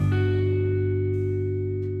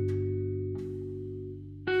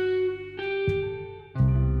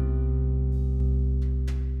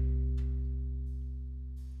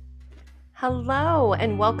Hello,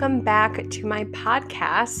 and welcome back to my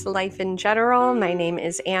podcast, Life in General. My name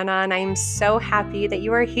is Anna, and I'm so happy that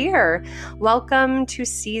you are here. Welcome to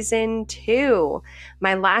season 2.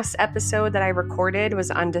 My last episode that I recorded was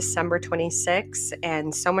on December 26th,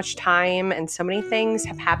 and so much time and so many things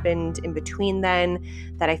have happened in between then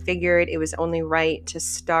that I figured it was only right to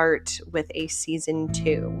start with a season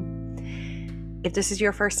 2. If this is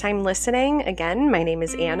your first time listening, again, my name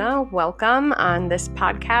is Anna. Welcome. On this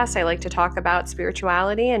podcast, I like to talk about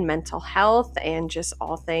spirituality and mental health and just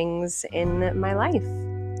all things in my life.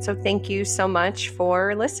 So thank you so much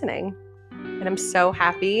for listening. And I'm so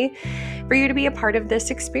happy for you to be a part of this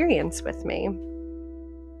experience with me.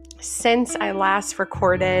 Since I last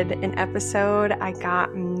recorded an episode, I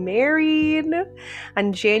got married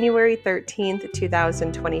on January 13th,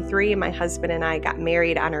 2023. My husband and I got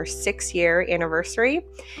married on our 6-year anniversary.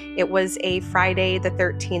 It was a Friday the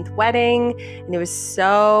 13th wedding, and it was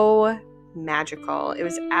so magical. It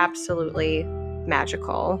was absolutely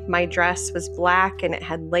magical. My dress was black and it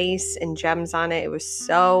had lace and gems on it. It was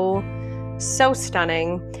so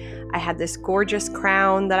stunning. I had this gorgeous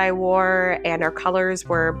crown that I wore, and our colors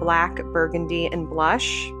were black, burgundy, and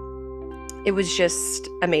blush. It was just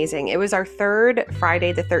amazing. It was our third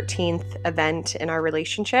Friday the 13th event in our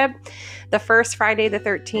relationship. The first Friday the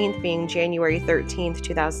 13th being January 13th,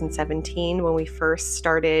 2017, when we first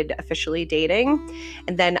started officially dating.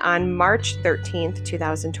 And then on March 13th,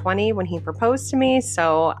 2020, when he proposed to me.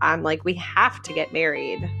 So I'm like, we have to get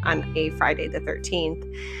married on a Friday the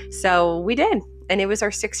 13th. So we did. And it was our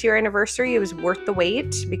 6-year anniversary. It was worth the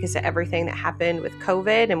wait because of everything that happened with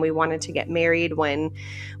COVID. And we wanted to get married when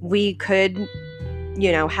we could,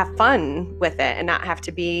 have fun with it and not have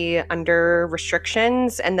to be under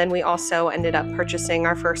restrictions. And then we also ended up purchasing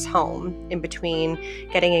our first home in between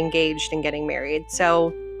getting engaged and getting married.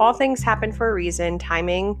 So all things happen for a reason.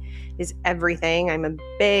 Timing is everything. I'm a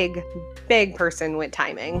big person with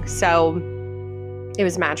timing. So it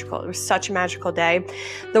was magical. It was such a magical day.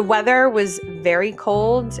 The weather was very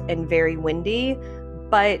cold and very windy,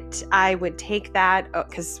 but I would take that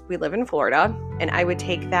because we live in Florida, and I would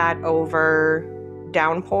take that over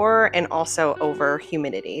downpour and also over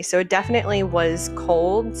humidity. So it definitely was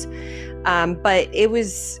cold, but it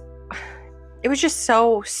was just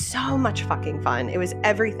so much fucking fun. It was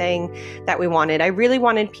everything that we wanted. I really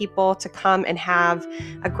wanted people to come and have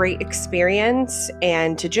a great experience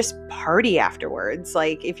and to just party afterwards.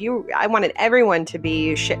 I wanted everyone to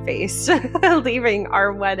be shit-faced leaving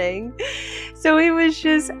our wedding. So it was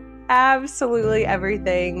just absolutely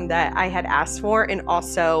everything that I had asked for, and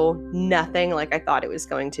also nothing like I thought it was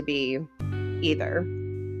going to be either.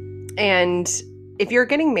 And if you're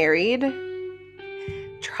getting married,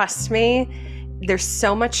 trust me, there's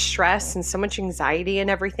so much stress and so much anxiety and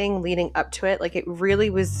everything leading up to it. Like, it really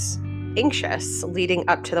was anxious leading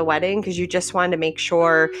up to the wedding because you just wanted to make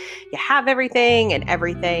sure you have everything and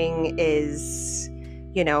everything is,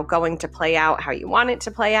 going to play out how you want it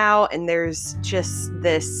to play out. And there's just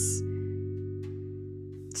this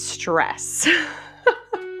stress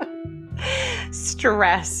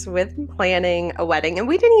with planning a wedding. And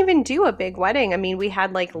we didn't even do a big wedding. I mean, we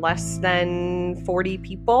had less than 40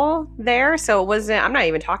 people there. So I'm not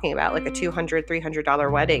even talking about a $200,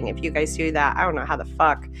 $300 wedding. If you guys do that, I don't know how the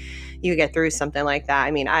fuck you get through something like that.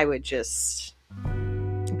 I mean, I would just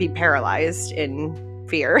be paralyzed in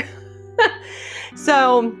fear.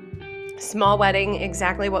 So small wedding,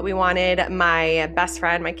 exactly what we wanted. My best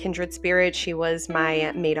friend, my kindred spirit, she was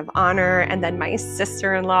my maid of honor. And then my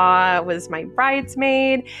sister-in-law was my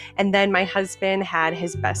bridesmaid. And then my husband had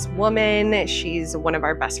his best woman. She's one of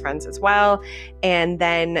our best friends as well. And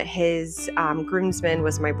then his groomsman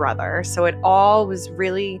was my brother. So it all was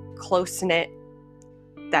really close-knit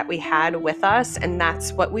that we had with us. And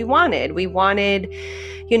that's what we wanted. We wanted,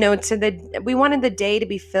 we wanted the day to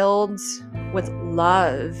be filled with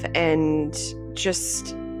love and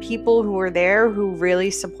just people who were there who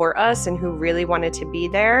really support us and who really wanted to be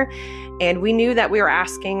there. And we knew that we were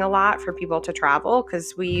asking a lot for people to travel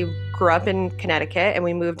because we grew up in Connecticut and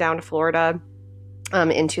we moved down to Florida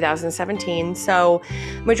in 2017. So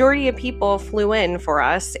majority of people flew in for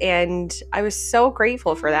us, and I was so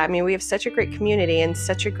grateful for that. I mean, we have such a great community and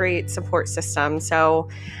such a great support system. So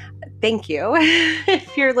thank you.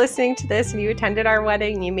 If you're listening to this and you attended our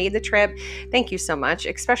wedding, you made the trip, thank you so much,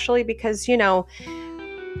 especially because,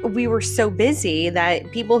 we were so busy that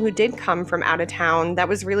people who did come from out of town, that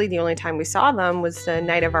was really the only time we saw them was the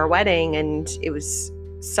night of our wedding. And it was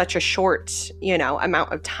such a short,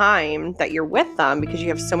 amount of time that you're with them because you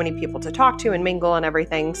have so many people to talk to and mingle and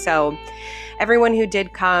everything. So everyone who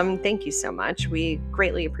did come, thank you so much. We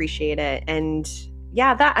greatly appreciate it. And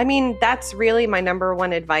yeah, that's really my number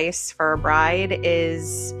one advice for a bride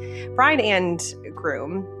and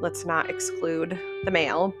groom. Let's not exclude the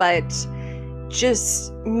male, but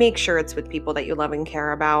just make sure it's with people that you love and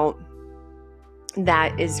care about.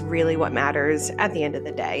 That is really what matters at the end of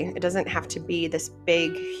the day. It doesn't have to be this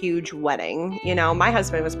big, huge wedding. You know, my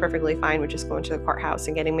husband was perfectly fine with just going to the courthouse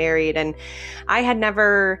and getting married. And I had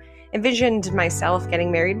never envisioned myself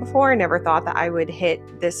getting married before. I never thought that I would hit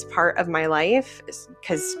this part of my life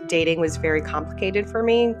because dating was very complicated for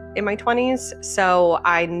me in my 20s. So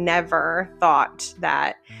I never thought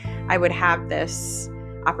that I would have this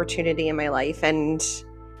opportunity in my life. And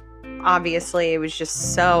obviously it was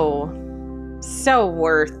just so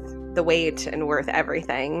worth the wait and worth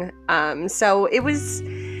everything. So it was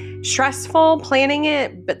stressful planning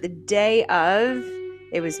it, but the day of,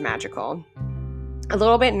 it was magical. A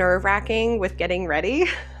little bit nerve-wracking with getting ready.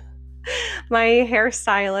 My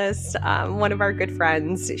hairstylist, one of our good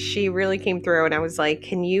friends, she really came through, and I was like,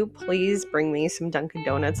 can you please bring me some Dunkin'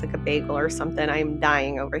 Donuts, like a bagel or something? I'm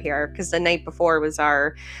dying over here. Because the night before was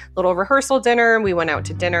our little rehearsal dinner. We went out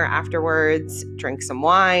to dinner afterwards, drank some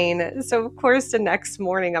wine. So of course the next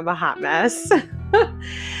morning I'm a hot mess.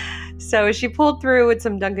 So she pulled through with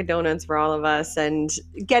some Dunkin' Donuts for all of us, and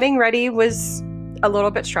getting ready was a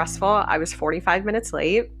little bit stressful. I was 45 minutes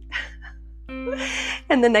late.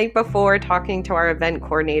 And the night before, talking to our event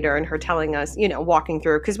coordinator and her telling us, walking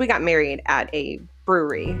through, because we got married at a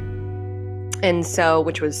brewery. And so,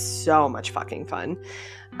 which was so much fucking fun.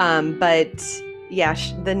 But yeah,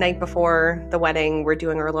 the night before the wedding, we're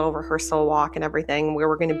doing our little rehearsal walk and everything, where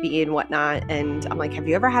we're going to be and whatnot. And I'm like, have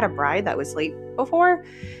you ever had a bride that was late before?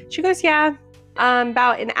 She goes, yeah.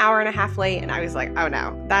 About an hour and a half late. And I was like, oh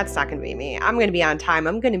no, that's not going to be me. I'm going to be on time.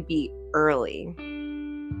 I'm going to be early.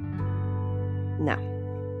 No,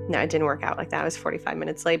 it didn't work out like that. I was 45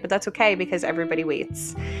 minutes late, but that's okay because everybody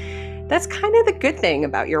waits. That's kind of the good thing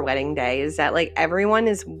about your wedding day, is that like everyone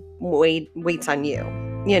waits on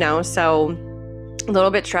you, so a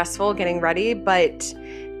little bit stressful getting ready, but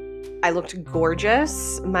I looked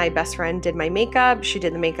gorgeous. My best friend did my makeup. She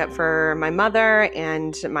did the makeup for my mother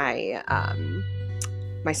and my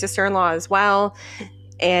sister-in-law as well.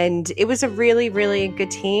 And it was a really, really good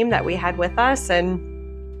team that we had with us. And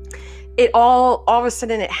it all of a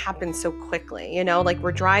sudden it happened so quickly, like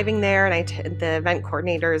we're driving there, and the event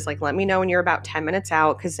coordinator is like, let me know when you're about 10 minutes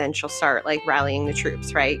out, because then she'll start like rallying the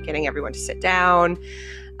troops, right? Getting everyone to sit down,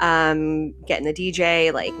 getting the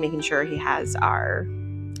DJ, like making sure he has our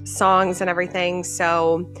songs and everything.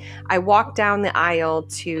 So I walked down the aisle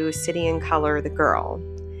to City and Color, The Girl.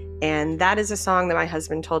 And that is a song that my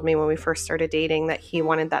husband told me when we first started dating that he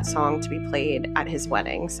wanted that song to be played at his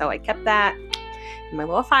wedding. So I kept that in my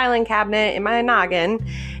little filing cabinet in my noggin,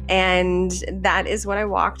 and that is what I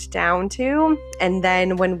walked down to. And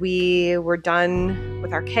then when we were done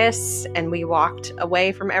with our kiss and we walked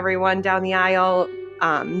away from everyone down the aisle,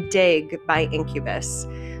 Dig by Incubus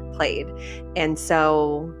played. And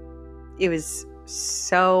so it was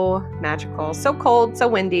so magical, so cold, so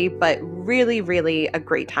windy, but really, really a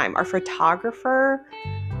great time. Our photographer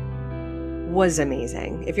was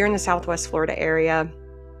amazing. If you're in the Southwest Florida area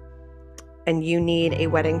and you need a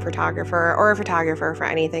wedding photographer or a photographer for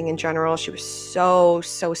anything in general, she was so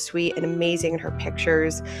sweet and amazing, and her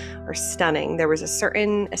pictures are stunning. There was a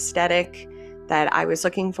certain aesthetic that I was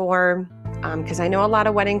looking for, because I know a lot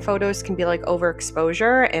of wedding photos can be like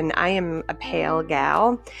overexposure, and I am a pale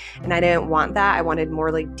gal, and I didn't want that. I wanted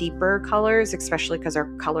more like deeper colors, especially because our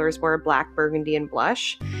colors were black, burgundy, and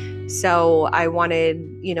blush. So I wanted,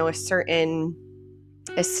 a certain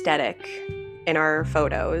aesthetic in our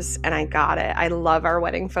photos, and I got it. I love our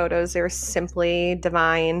wedding photos. They're simply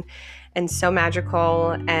divine and so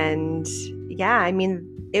magical. And yeah,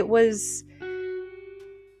 it was,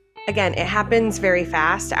 again, it happens very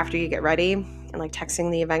fast after you get ready, and like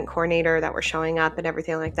texting the event coordinator that we're showing up and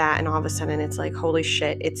everything like that. And all of a sudden it's like, holy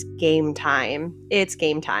shit, it's game time. It's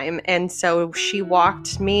game time. And so she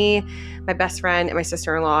walked me, my best friend, and my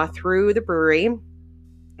sister-in-law through the brewery.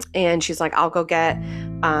 And she's like, I'll go get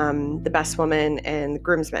the best woman and the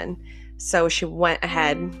groomsmen. So she went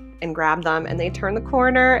ahead and grabbed them, and they turned the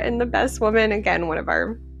corner, and the best woman, again, one of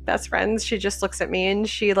our best friends, she just looks at me and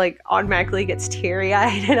she like automatically gets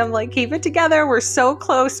teary-eyed, and I'm like, keep it together. We're so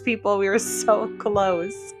close, people. We were so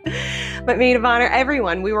close. But maid of honor,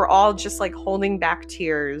 everyone, we were all just like holding back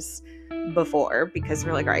tears before, because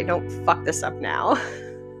we're like, all right, don't fuck this up now.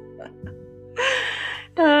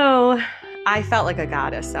 Oh, I felt like a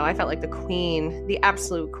goddess, though. I felt like the queen, the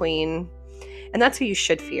absolute queen. And that's who you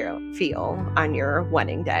should feel on your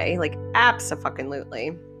wedding day. Like,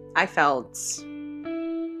 abso-fucking-lutely. I felt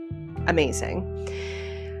amazing.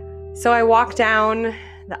 So I walk down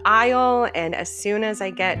the aisle, and as soon as I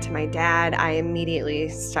get to my dad, I immediately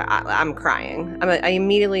I'm crying. I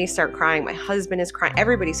immediately start crying. My husband is crying.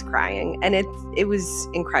 Everybody's crying. And it was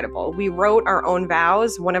incredible. We wrote our own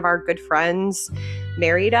vows. One of our good friends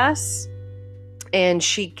married us, and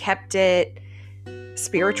she kept it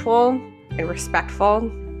spiritual and respectful,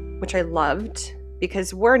 which I loved,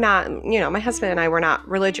 because we're not, my husband and I were not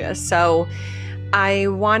religious. So I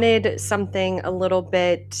wanted something a little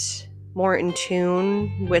bit more in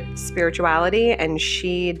tune with spirituality, and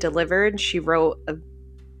she delivered. She wrote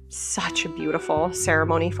such a beautiful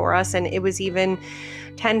ceremony for us, and it was even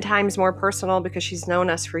 10 times more personal because she's known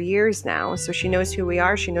us for years now. So she knows who we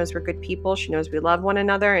are. She knows we're good people. She knows we love one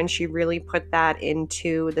another, and she really put that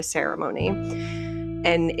into the ceremony.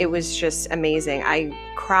 And it was just amazing. I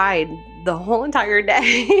cried the whole entire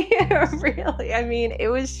day. Really. I mean, it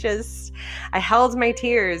was just, I held my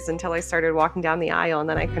tears until I started walking down the aisle, and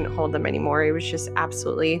then I couldn't hold them anymore. It was just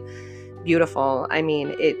absolutely beautiful. I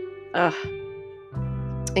mean,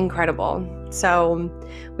 incredible. So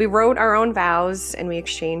we wrote our own vows, and we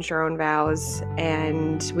exchanged our own vows,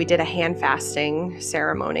 and we did a hand fasting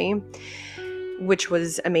ceremony, which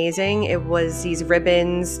was amazing. It was these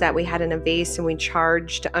ribbons that we had in a vase, and we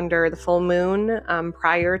charged under the full moon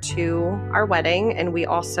prior to our wedding. And we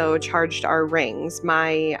also charged our rings,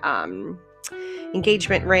 my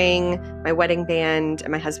engagement ring, my wedding band,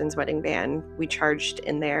 and my husband's wedding band. We charged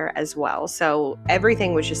in there as well. So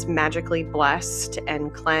everything was just magically blessed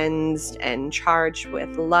and cleansed and charged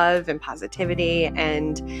with love and positivity.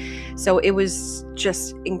 And so it was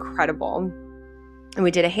just incredible. And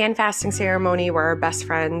we did a hand fasting ceremony where our best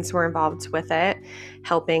friends were involved with it,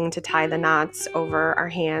 helping to tie the knots over our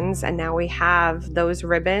hands. And now we have those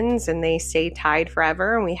ribbons, and they stay tied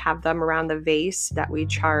forever. And we have them around the vase that we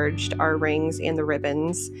charged our rings and the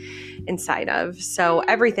ribbons inside of. So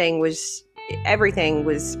everything was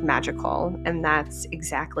magical. And that's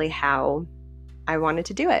exactly how I wanted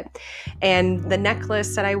to do it. And the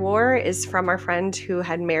necklace that I wore is from our friend who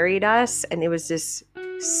had married us. And it was this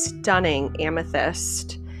stunning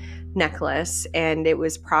amethyst necklace, and it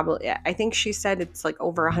was probably, I think she said it's like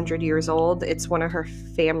over 100 years old. It's one of her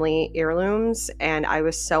family heirlooms, and I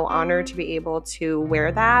was so honored to be able to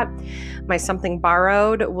wear that. My something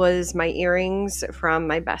borrowed was my earrings from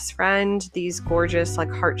my best friend, these gorgeous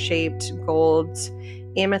like heart-shaped gold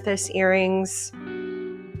amethyst earrings,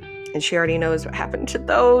 and she already knows what happened to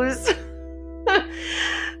those.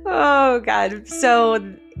 Oh God. So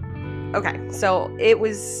it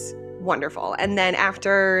was wonderful. And then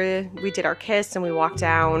after we did our kiss and we walked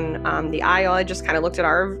down the aisle, I just kind of looked at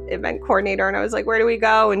our event coordinator and I was like, where do we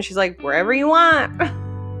go? And she's like, wherever you want.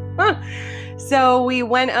 So we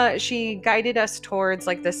went, she guided us towards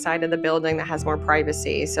like this side of the building that has more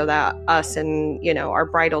privacy, so that us and, our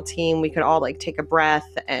bridal team, we could all like take a breath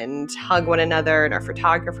and hug one another, and our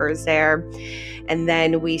photographer is there. And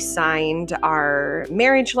then we signed our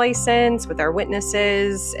marriage license with our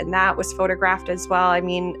witnesses, and that was photographed as well. I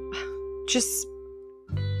mean, just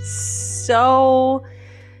so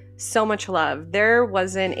much love. There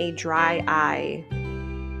wasn't a dry eye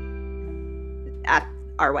at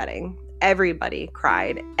our wedding. Everybody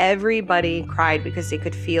cried. Everybody cried because they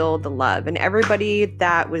could feel the love. And everybody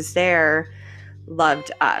that was there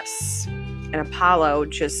loved us. And Apollo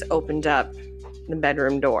just opened up the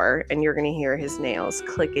bedroom door, and you're going to hear his nails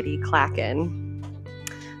clickety-clacking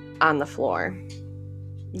on the floor.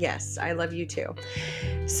 Yes, I love you too.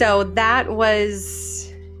 So that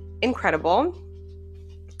was incredible.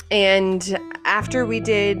 And after we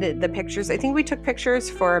did the pictures, I think we took pictures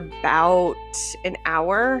for about an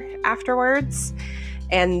hour afterwards.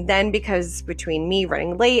 And then because between me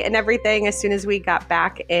running late and everything, as soon as we got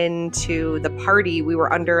back into the party, we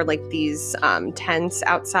were under like these tents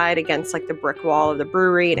outside against like the brick wall of the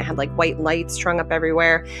brewery, and it had like white lights strung up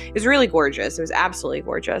everywhere. It was really gorgeous. It was absolutely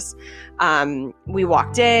gorgeous. We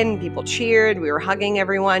walked in, people cheered, we were hugging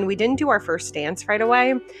everyone. We didn't do our first dance right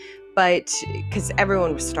away, but because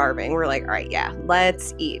everyone was starving, we're like, all right, yeah,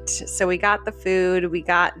 let's eat. So we got the food, we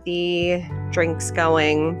got the drinks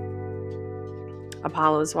going.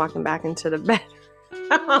 Apollo's walking back into the bed.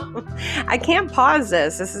 I can't pause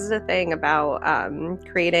this. This is the thing about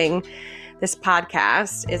creating this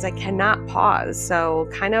podcast, is I cannot pause. So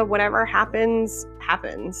kind of whatever happens,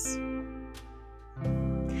 happens.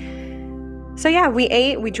 So yeah, we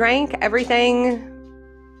ate, we drank, everything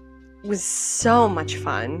was so much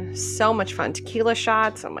fun. So much fun. Tequila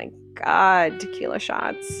shots. Oh my God, tequila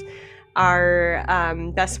shots. Our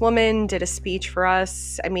best woman did a speech for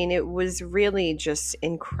us. I mean, it was really just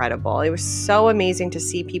incredible. It was so amazing to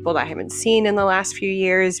see people that I haven't seen in the last few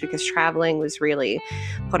years because traveling was really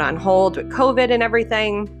put on hold with COVID and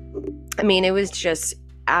everything. I mean, it was just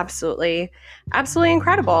absolutely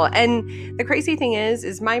incredible. And the crazy thing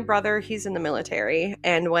is my brother, he's in the military.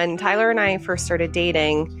 And when Tyler and I first started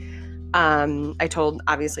dating, I told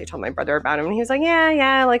my brother about him, and he was like,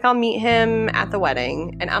 yeah, like I'll meet him at the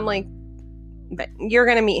wedding. And I'm like, but you're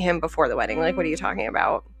going to meet him before the wedding. Like, what are you talking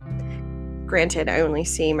about? Granted, I only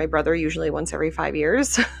see my brother usually once every 5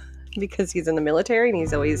 years because he's in the military and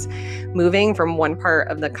he's always moving from one part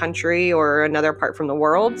of the country or another part from the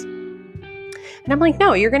world. And I'm like,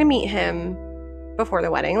 no, you're going to meet him before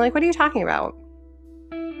the wedding. Like, what are you talking about?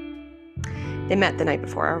 They met the night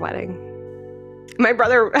before our wedding. My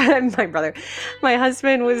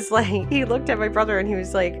husband was like, he looked at my brother and he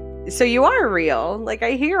was like, so you are real. Like,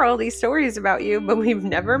 I hear all these stories about you, but we've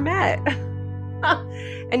never met.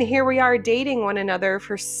 And here we are dating one another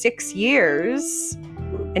for 6 years.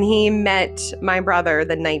 And he met my brother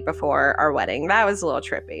the night before our wedding. That was a little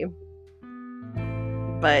trippy.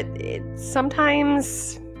 But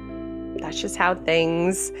sometimes that's just how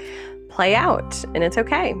things play out, and it's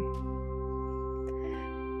okay.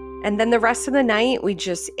 And then the rest of the night, we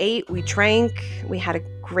just ate, we drank, we had a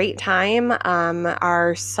great time.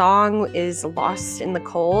 Our song is Lost in the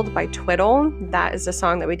Cold by Twiddle. That is the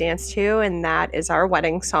song that we danced to, and that is our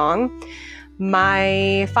wedding song.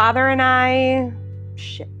 My father and I,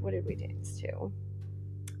 what did we dance to?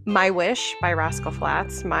 My Wish by Rascal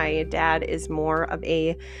Flatts. My dad is more of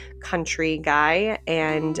a country guy,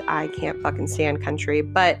 and I can't fucking stand country,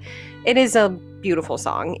 but it is a beautiful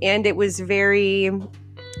song. And it was very...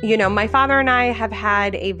 my father and I have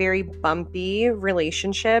had a very bumpy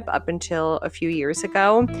relationship up until a few years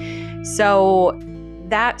ago. So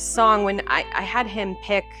that song, when I had him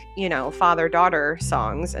pick, father-daughter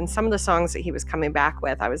songs, and some of the songs that he was coming back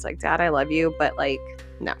with, I was like, Dad, I love you, but like,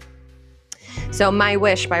 no. So My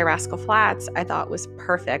Wish by Rascal Flatts, I thought was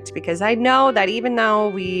perfect because I know that even though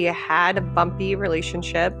we had a bumpy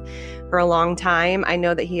relationship for a long time, I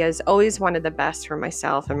know that he has always wanted the best for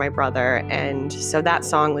myself and my brother. And so that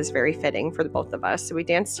song was very fitting for the both of us. So we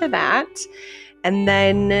danced to that. And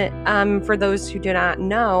then for those who do not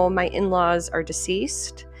know, my in-laws are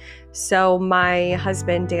deceased. So my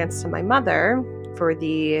husband danced to my mother for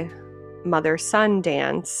the mother-son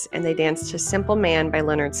dance, and they danced to Simple Man by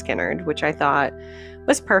Lynyrd Skynyrd, which I thought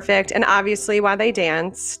was perfect. And obviously while they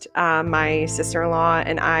danced, my sister-in-law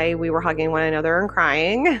and we were hugging one another and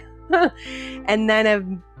crying. And then a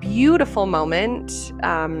beautiful moment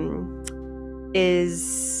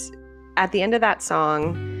is at the end of that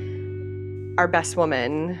song, our best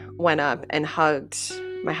woman went up and hugged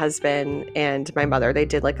my husband and my mother. They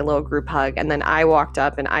did like a little group hug, and then I walked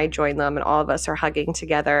up and I joined them, and all of us are hugging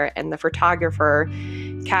together, and the photographer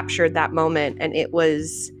captured that moment, and it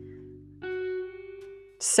was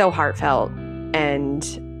so heartfelt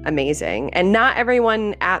and amazing. And not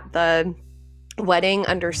everyone at the wedding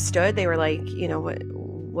understood. They were like,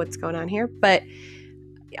 what's going on here? But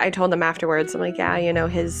I told them afterwards, I'm like, yeah,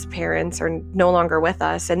 his parents are no longer with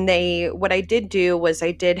us. And what I did do was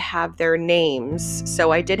I did have their names.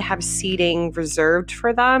 So I did have seating reserved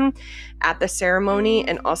for them at the ceremony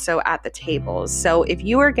and also at the tables. So if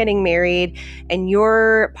you are getting married and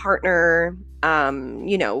your partner,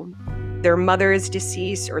 their mother is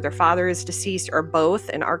deceased or their father is deceased or both,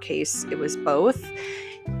 in our case, it was both,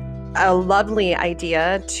 a lovely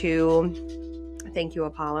idea thank you,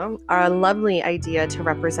 Apollo. Our lovely idea to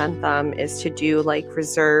represent them is to do like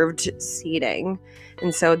reserved seating.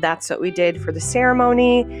 And so that's what we did for the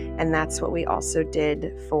ceremony. And that's what we also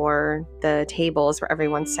did for the tables where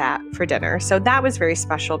everyone sat for dinner. So that was very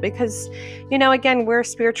special because, again, we're a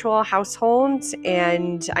spiritual household,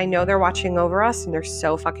 and I know they're watching over us and they're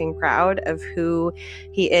so fucking proud of who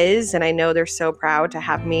he is. And I know they're so proud to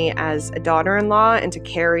have me as a daughter-in-law and to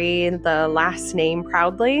carry the last name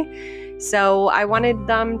proudly. So I wanted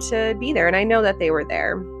them to be there, and I know that they were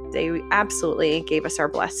there. They absolutely gave us our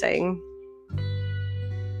blessing.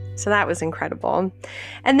 So that was incredible.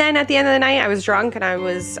 And then at the end of the night, I was drunk, and I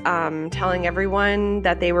was telling everyone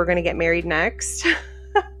that they were going to get married next.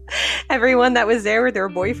 Everyone that was there with their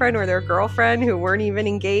boyfriend or their girlfriend who weren't even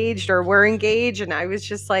engaged or were engaged. And I was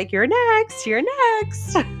just like, you're next.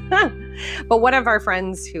 But one of our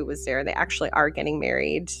friends who was there, they actually are getting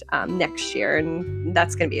married next year. And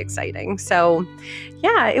that's going to be exciting. So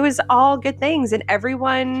yeah, it was all good things. And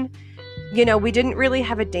everyone We didn't really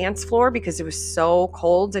have a dance floor because it was so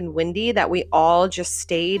cold and windy that we all just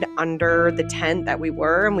stayed under the tent that we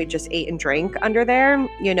were, and we just ate and drank under there.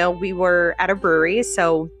 We were at a brewery,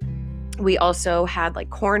 so we also had like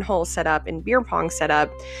cornhole set up and beer pong set up,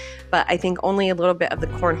 but I think only a little bit of the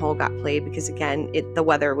cornhole got played because, again, the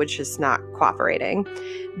weather was just not cooperating.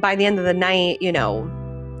 By the end of the night,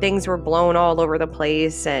 things were blown all over the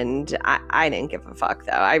place, and I didn't give a fuck,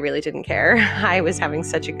 though. I really didn't care. I was having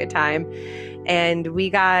such a good time. And we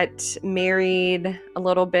got married a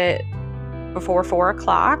little bit before 4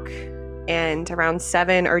 o'clock, and around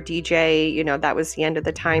 7, our DJ, that was the end of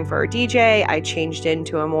the time for our DJ. I changed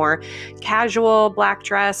into a more casual black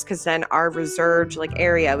dress because then our reserved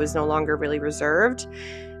area was no longer really reserved.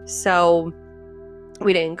 So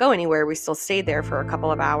we didn't go anywhere. We still stayed there for a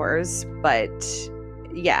couple of hours, but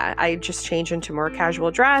yeah, I just changed into more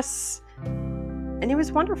casual dress, and it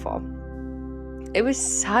was wonderful. It was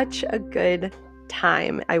such a good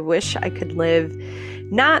time. I wish I could live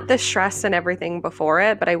not the stress and everything before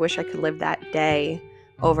it, but I wish I could live that day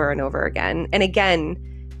over and over again. And again,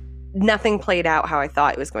 nothing played out how I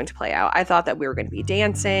thought it was going to play out. I thought that we were going to be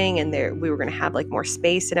dancing and we were going to have more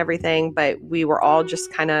space and everything, but we were all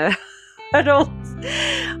just kind of adults.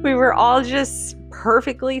 We were all just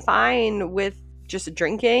perfectly fine with just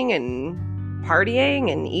drinking and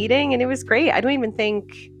partying and eating, and it was great. I don't even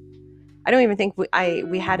think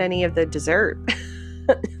we had any of the dessert.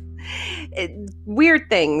 Weird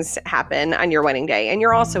things happen on your wedding day, and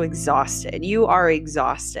you're also exhausted. You are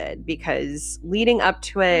exhausted because leading up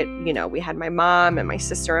to it, we had my mom and my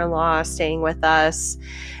sister-in-law staying with us,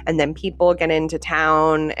 and then people get into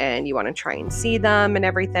town and you want to try and see them and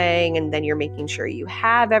everything, and then you're making sure you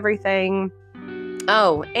have everything.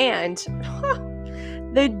 Oh, and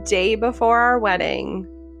the day before our wedding,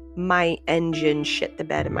 my engine shit the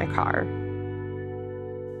bed in my car.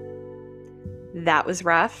 That was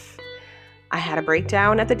rough. I had a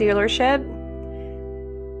breakdown at the dealership.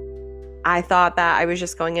 I thought that I was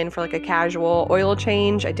just going in for a casual oil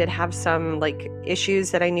change. I did have some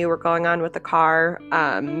issues that I knew were going on with the car.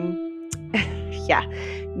 Yeah,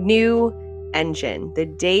 new engine. The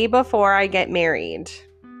day before I get married,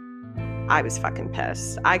 I was fucking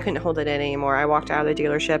pissed. I couldn't hold it in anymore. I walked out of the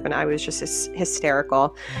dealership and I was just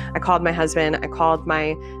hysterical. I called my husband. I called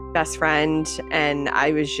my best friend, and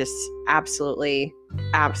I was just absolutely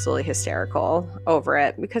hysterical over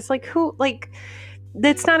it because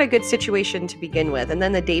that's not a good situation to begin with. And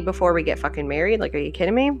then the day before we get fucking married, are you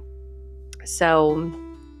kidding me? So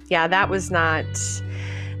yeah, that was not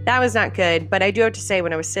good. But I do have to say,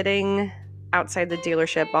 when I was sitting outside the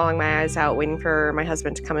dealership, bawling my eyes out, waiting for my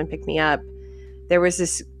husband to come and pick me up, there was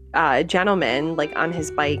this gentleman on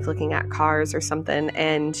his bike looking at cars or something,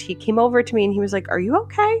 and he came over to me and he was like, "Are you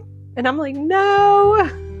okay?" And I'm like, "No."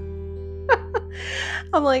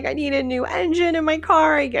 I'm like, "I need a new engine in my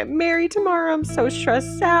car. I get married tomorrow. I'm so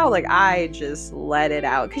stressed out." I just let it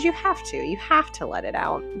out because you have to let it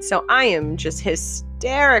out. So I am just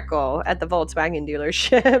hysterical at the Volkswagen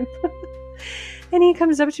dealership. And he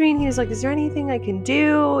comes up to me and he's like, "Is there anything I can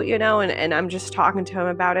do?" And I'm just talking to him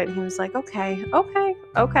about it. And he was like, okay.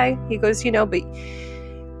 He goes, "But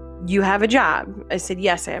you have a job." I said,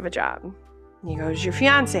 "Yes, I have a job." He goes, "Your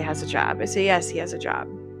fiance has a job." I said, "Yes, he has a job."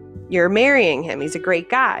 "You're marrying him. He's a great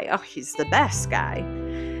guy." "Oh, he's the best guy."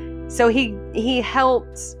 So he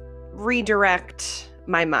helped redirect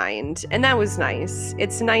my mind. And that was nice.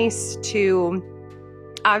 It's nice to...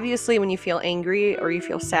 Obviously, when you feel angry or you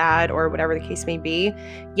feel sad or whatever the case may be,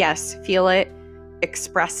 yes, feel it,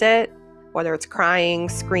 express it, whether it's crying,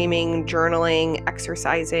 screaming, journaling,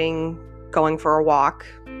 exercising, going for a walk,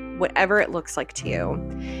 whatever it looks like to you.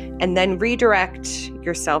 And then redirect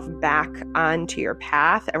yourself back onto your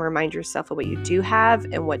path and remind yourself of what you do have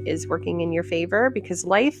and what is working in your favor, because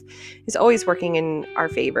life is always working in our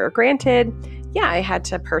favor. Granted, yeah, I had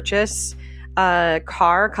to purchase a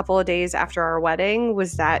car a couple of days after our wedding.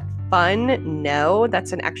 Was that fun? No,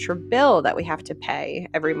 that's an extra bill that we have to pay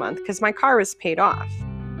every month because my car was paid off.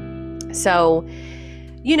 So,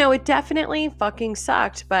 it definitely fucking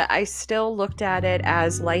sucked, but I still looked at it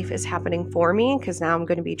as life is happening for me because now I'm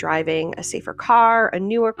going to be driving a safer car, a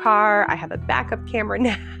newer car. I have a backup camera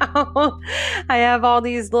now. I have all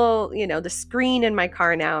these little, the screen in my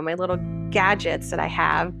car now, my little gadgets that I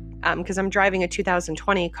have. Because I'm driving a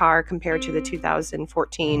 2020 car compared to the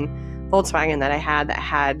 2014 Volkswagen that I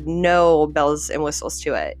had no bells and whistles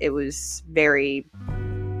to it. It was very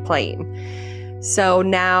plain. So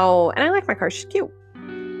now, and I like my car, she's cute.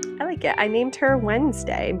 I like it. I named her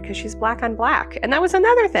Wednesday because she's black on black. And that was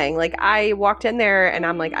another thing. Like, I walked in there and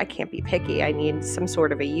I'm like, I can't be picky. I need some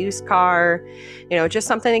sort of a used car, just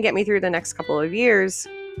something to get me through the next couple of years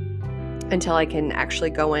until I can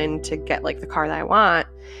actually go in to get like the car that I want.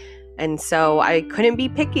 And so I couldn't be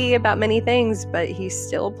picky about many things, but he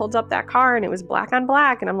still pulled up that car and it was black on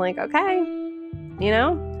black. And I'm like, okay,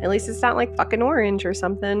 at least it's not like fucking orange or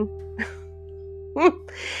something.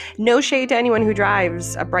 No shade to anyone who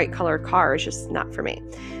drives a bright colored car. It's just not for me.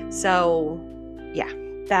 So yeah,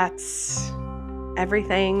 that's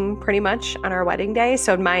everything pretty much on our wedding day.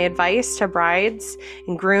 So my advice to brides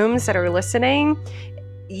and grooms that are listening,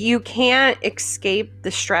 you can't escape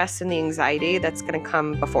the stress and the anxiety that's going to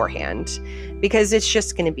come beforehand, because it's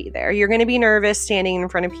just going to be there. You're going to be nervous standing in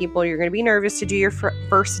front of people. You're going to be nervous to do your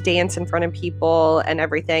first dance in front of people and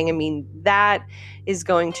everything. I mean, that is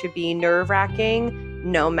going to be nerve-wracking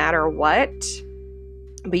no matter what.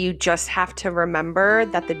 But you just have to remember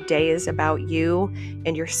that the day is about you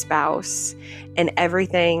and your spouse, and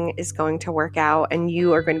everything is going to work out, and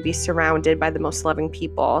you are going to be surrounded by the most loving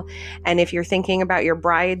people. And if you're thinking about your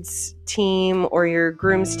bride's team or your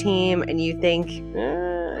groom's team and you think,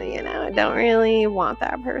 I don't really want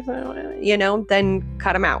that person, then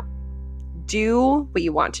cut them out. Do what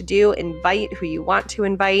you want to do, invite who you want to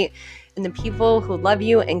invite, and the people who love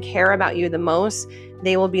you and care about you the most,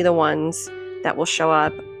 they will be the ones that will show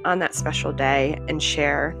up on that special day and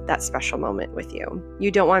share that special moment with you.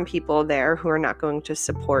 You don't want people there who are not going to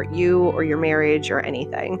support you or your marriage or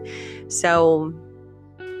anything. So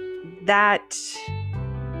that's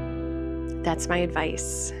my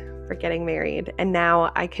advice for getting married. And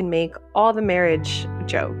now I can make all the marriage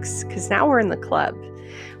jokes because now we're in the club.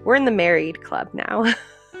 We're in the married club now.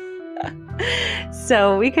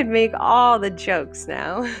 So we could make all the jokes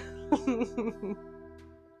now.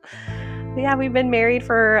 Yeah, we've been married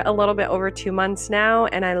for a little bit over 2 months now,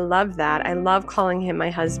 and I love that. I love calling him my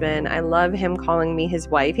husband. I love him calling me his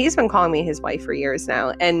wife. He's been calling me his wife for years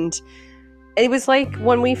now, and it was like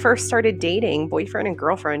when we first started dating, boyfriend and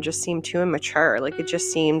girlfriend just seemed too immature. Like, it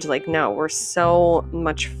just seemed like, no, we're so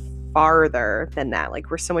much farther than that. Like,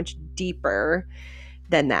 we're so much deeper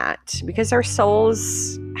than that because our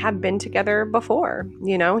souls have been together before.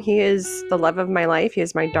 He is the love of my life. He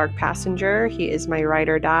is my dark passenger. He is my ride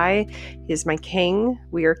or die. He is my king.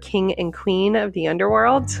 We are king and queen of the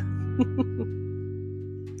underworld.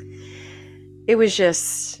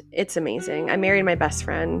 It's amazing. I married my best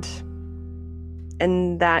friend,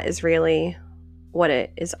 and that is really what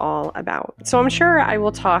it is all about. So I'm sure I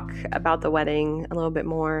will talk about the wedding a little bit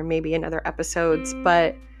more, maybe in other episodes,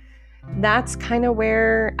 but that's kind of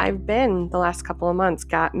where I've been the last couple of months.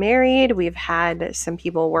 Got married. We've had some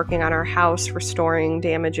people working on our house, restoring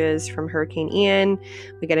damages from Hurricane Ian.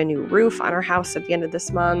 We get a new roof on our house at the end of this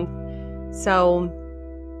month. So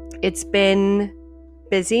it's been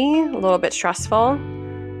busy, a little bit stressful,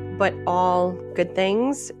 but all good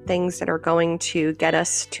things that are going to get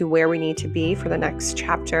us to where we need to be for the next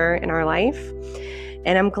chapter in our life.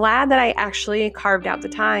 And I'm glad that I actually carved out the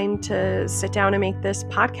time to sit down and make this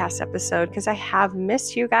podcast episode, because I have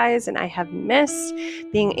missed you guys and I have missed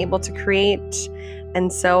being able to create.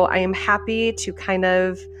 And so I am happy to kind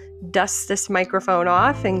of dust this microphone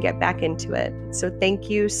off and get back into it. So thank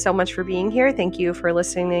you so much for being here. Thank you for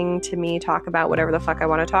listening to me talk about whatever the fuck I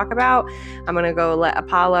want to talk about. I'm going to go let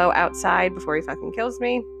Apollo outside before he fucking kills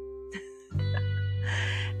me.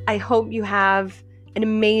 I hope you have an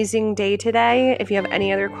amazing day today. If you have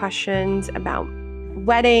any other questions about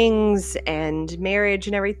weddings and marriage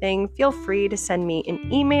and everything, feel free to send me an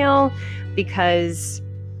email because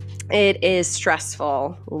it is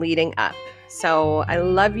stressful leading up. So I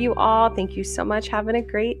love you all. Thank you so much. Having a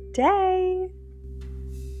great day.